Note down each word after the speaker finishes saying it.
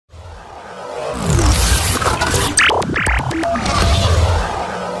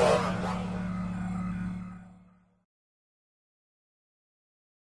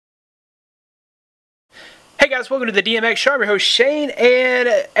guys, welcome to the DMX Show. I'm your host Shane, and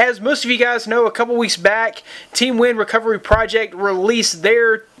as most of you guys know, a couple weeks back, Team Win Recovery Project released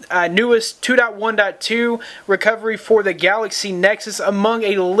their newest 2.1.2 recovery for the Galaxy Nexus among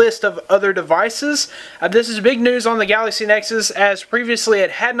a list of other devices. This is big news on the Galaxy Nexus, as previously it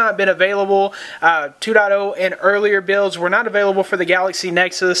had not been available. 2.0 and earlier builds were not available for the Galaxy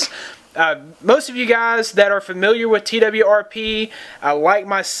Nexus. Most of you guys that are familiar with TWRP, like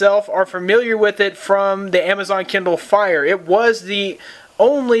myself, are familiar with it from the Amazon Kindle Fire. It was the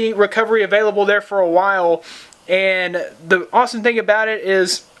only recovery available there for a while, and the awesome thing about it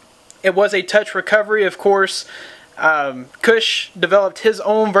is it was a touch recovery. Of course, Kush developed his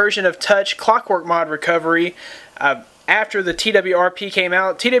own version of touch, Clockworkmod Recovery, after the TWRP came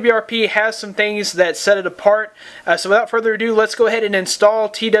out. TWRP has some things that set it apart. So without further ado, let's go ahead and install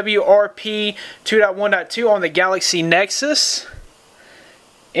TWRP 2.1.2 on the Galaxy Nexus.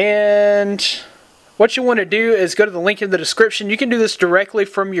 And what you want to do is go to the link in the description. You can do this directly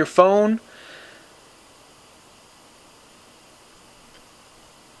from your phone.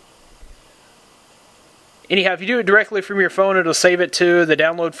 Anyhow, if you do it directly from your phone, it'll save it to the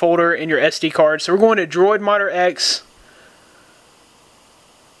download folder in your SD card. So we're going to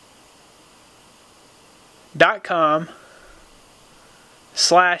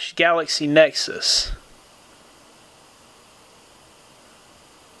droidmodderx.com/Galaxy Nexus.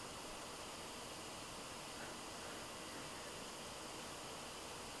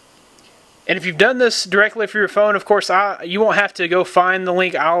 And if you've done this directly for your phone, of course, you won't have to go find the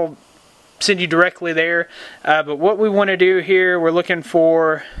link. I'll send you directly there. But what we want to do here, we're looking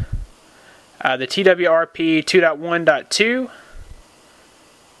for the TWRP 2.1.2.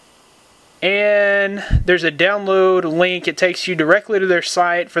 And there's a download link. It takes you directly to their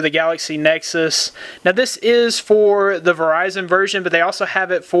site for the Galaxy Nexus. Now this is for the Verizon version, but they also have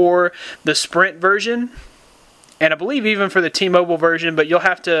it for the Sprint version, and I believe even for the T-Mobile version. But you'll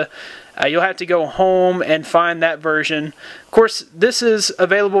have to go home and find that version. Of course, this is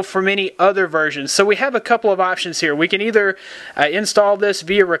available for many other versions. So we have a couple of options here. We can either install this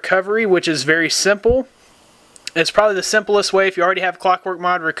via recovery, which is very simple. It's probably the simplest way. If you already have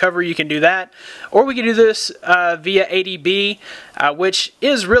Clockworkmod Recovery, you can do that. Or we can do this via ADB, which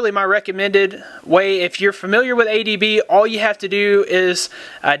is really my recommended way. If you're familiar with ADB, all you have to do is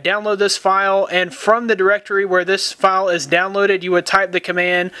download this file, and from the directory where this file is downloaded, you would type the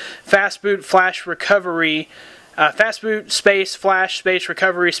command fastboot flash recovery, fastboot space flash space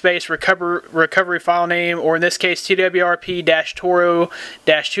recovery space recovery file name, or in this case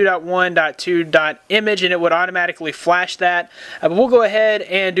TWRP-Toro-2.1.2.image, and it would automatically flash that. But we'll go ahead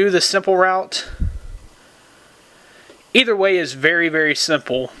and do the simple route. Either way is very, very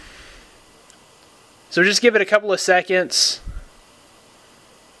simple. So just give it a couple of seconds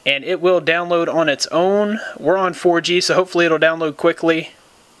and it will download on its own. We're on 4G, so hopefully it'll download quickly.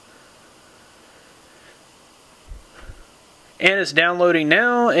 And it's downloading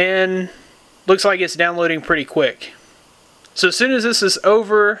now, and looks like it's downloading pretty quick. So as soon as this is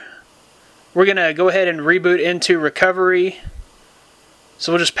over, we're going to go ahead and reboot into recovery.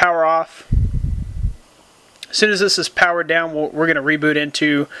 So we'll just power off. As soon as this is powered down, we're going to reboot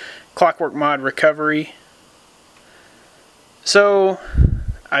into Clockworkmod Recovery. So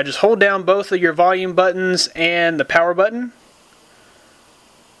I just hold down both of your volume buttons and the power button.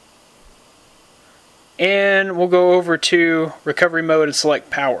 And we'll go over to recovery mode and select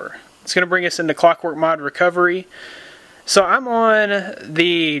power. It's going to bring us into Clockworkmod Recovery. So I'm on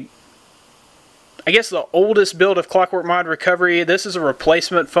the, I guess, the oldest build of Clockworkmod Recovery. This is a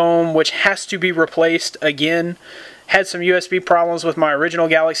replacement foam which has to be replaced again. Had some USB problems with my original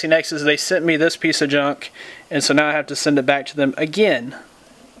Galaxy Nexus. They sent me this piece of junk, and so now I have to send it back to them again.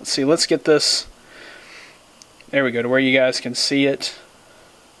 Let's see, let's get this, there we go, to where you guys can see it.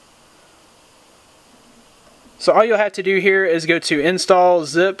 So all you'll have to do here is go to Install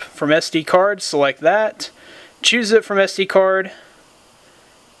Zip from SD card, select that, choose Zip from SD card,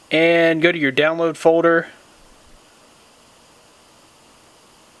 and go to your download folder.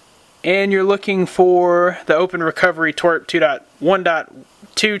 And you're looking for the Open Recovery TWRP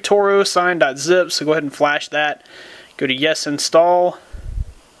 2.1.2 Toro sign.zip, so go ahead and flash that. Go to Yes Install,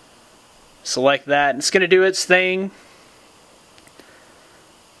 select that, and it's going to do its thing.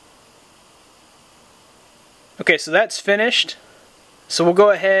 Okay, so that's finished. So we'll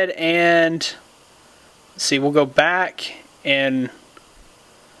go ahead and, let's see, we'll go back and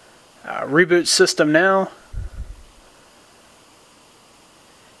reboot system now.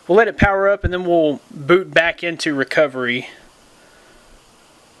 We'll let it power up and then we'll boot back into recovery.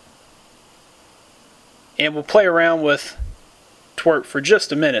 And we'll play around with TWRP for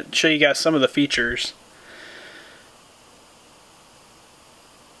just a minute, show you guys some of the features.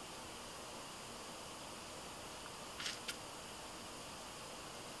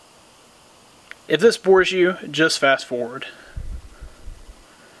 If this bores you, just fast forward.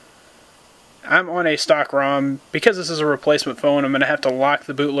 I'm on a stock ROM. Because this is a replacement phone, I'm going to have to lock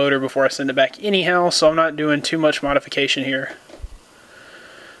the bootloader before I send it back anyhow, so I'm not doing too much modification here.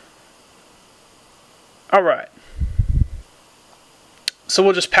 Alright. So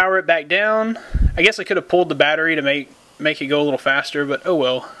we'll just power it back down. I guess I could have pulled the battery to make it go a little faster, but oh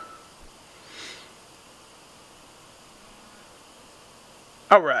well.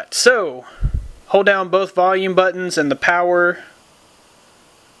 Alright, so hold down both volume buttons and the power.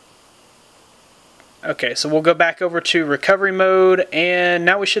 Okay, so we'll go back over to recovery mode, and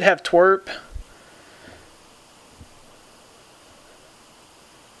now we should have TWRP.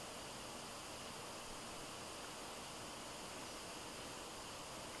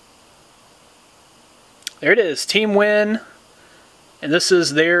 There it is, Team Win, and this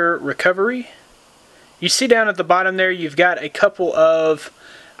is their recovery. You see down at the bottom there, you've got a couple of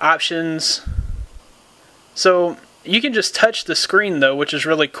options. So you can just touch the screen though, which is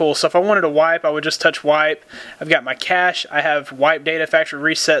really cool. So if I wanted to wipe, I would just touch wipe. I've got my cache. I have wipe data factory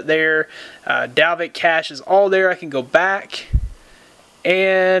reset there. Dalvik cache is all there. I can go back.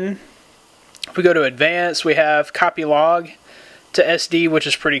 And if we go to advanced, we have copy log to SD, which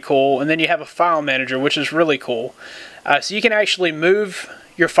is pretty cool. And then you have a file manager, which is really cool. So you can actually move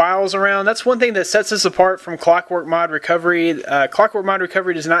your files around. That's one thing that sets this apart from Clockworkmod Recovery. Clockworkmod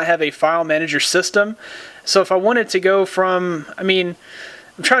Recovery does not have a file manager system. So if I wanted to go from, I mean,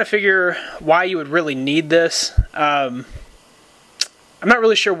 I'm trying to figure why you would really need this. I'm not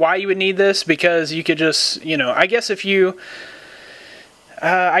really sure why you would need this, because you could just, you know, I guess if you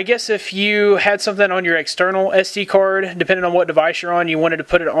had something on your external SD card, depending on what device you're on, you wanted to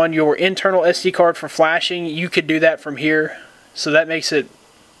put it on your internal SD card for flashing, you could do that from here. So that makes it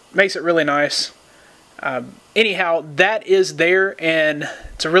really nice. Anyhow, that is there, and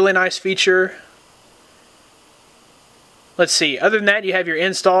it's a really nice feature. Let's see, other than that, you have your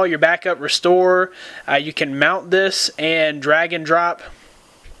install, your backup, restore. You can mount this and drag and drop.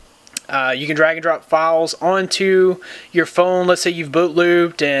 You can drag and drop files onto your phone. Let's say you've boot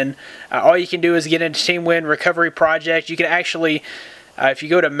looped, and all you can do is get into Team Win Recovery Project. You can actually, if you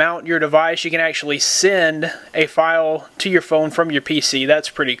go to mount your device, you can actually send a file to your phone from your PC. That's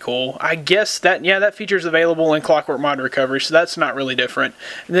pretty cool. I guess that, yeah, that feature is available in Clockworkmod Recovery, so that's not really different.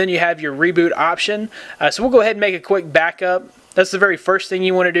 And then you have your reboot option. So we'll go ahead and make a quick backup. That's the very first thing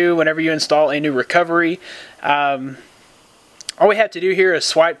you want to do whenever you install a new recovery. All we have to do here is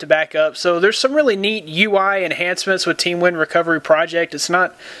swipe to back up. So there's some really neat UI enhancements with Team Win Recovery Project. It's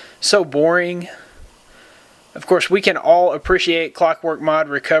not so boring. Of course, we can all appreciate Clockworkmod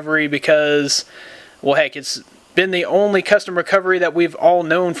Recovery because, well, heck, it's been the only custom recovery that we've all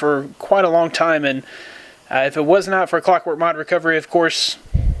known for quite a long time. And if it was not for Clockworkmod Recovery, of course,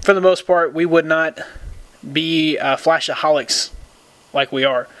 for the most part, we would not be flashaholics like we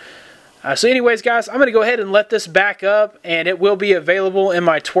are. So anyways, guys, I'm going to go ahead and let this back up, and it will be available in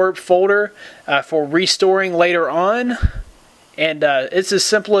my TWRP folder for restoring later on. And it's as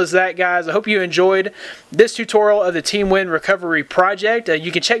simple as that, guys. I hope you enjoyed this tutorial of the Team Win Recovery Project.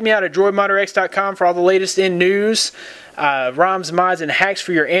 You can check me out at droidmodderx.com for all the latest in news, ROMs, mods, and hacks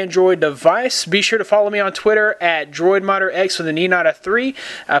for your Android device. Be sure to follow me on Twitter at droidmodderx with an E, not a 3.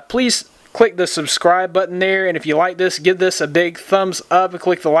 Please click the subscribe button there, and if you like this, give this a big thumbs up and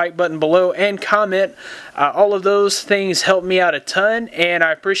click the like button below and comment. All of those things help me out a ton, and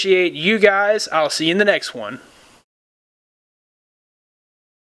I appreciate you guys. I'll see you in the next one.